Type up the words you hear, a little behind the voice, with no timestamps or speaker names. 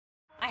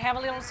have a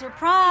little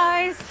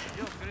surprise.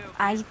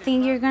 I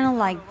think you're gonna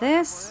like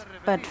this,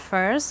 but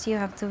first you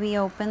have to be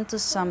open to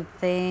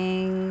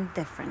something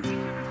different.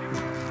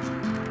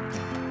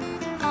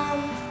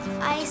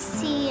 I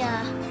see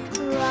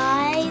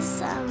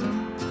rice.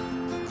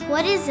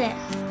 What is it?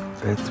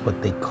 It's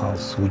what they call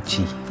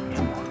sushi.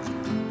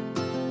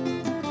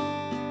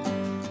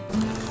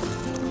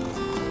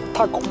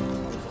 Taco.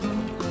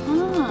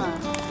 Ah,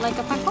 like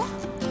a taco?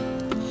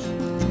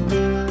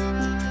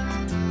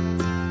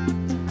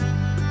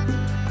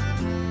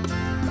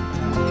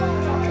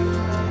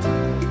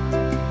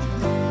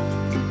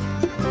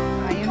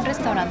 Hay un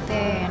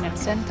restaurante en el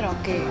centro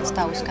que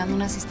está buscando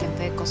un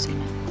asistente de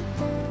cocina.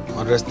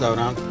 Un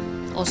restaurante.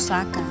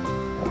 Osaka.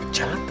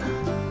 Horchata.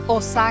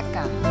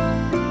 Osaka.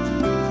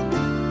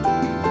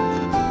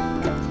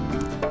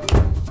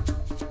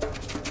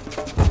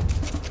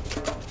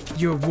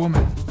 You're a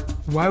woman.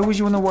 Why would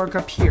you want to work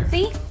up here?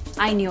 See?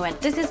 I knew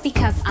it. This is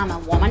because I'm a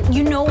woman.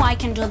 You know I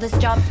can do this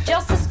job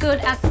just as good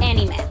as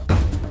any man.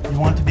 You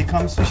want to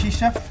become sushi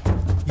chef?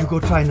 You go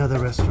try another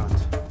restaurant.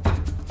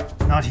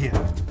 Not here.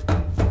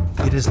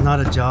 It is not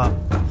a job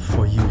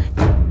for you.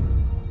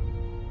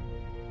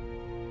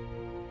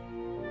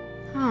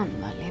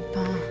 Ándale,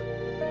 pa.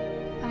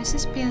 A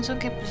veces pienso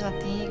que pues a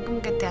ti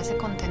como que te hace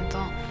contento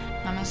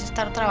nada más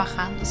estar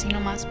trabajando así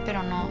nomás,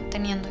 pero no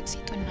teniendo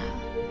éxito en nada.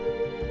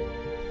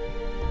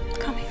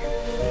 Come here.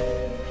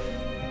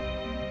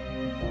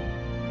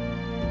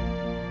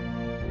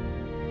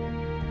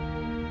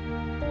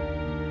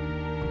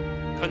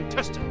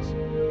 Contestants,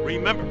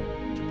 remember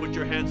to put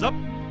your hands up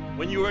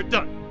when you are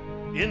done.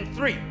 In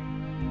 3,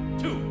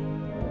 2,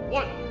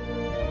 1.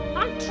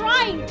 I'm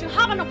trying to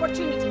have an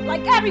opportunity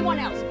like everyone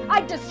else.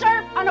 I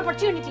deserve an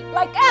opportunity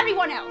like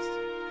everyone else.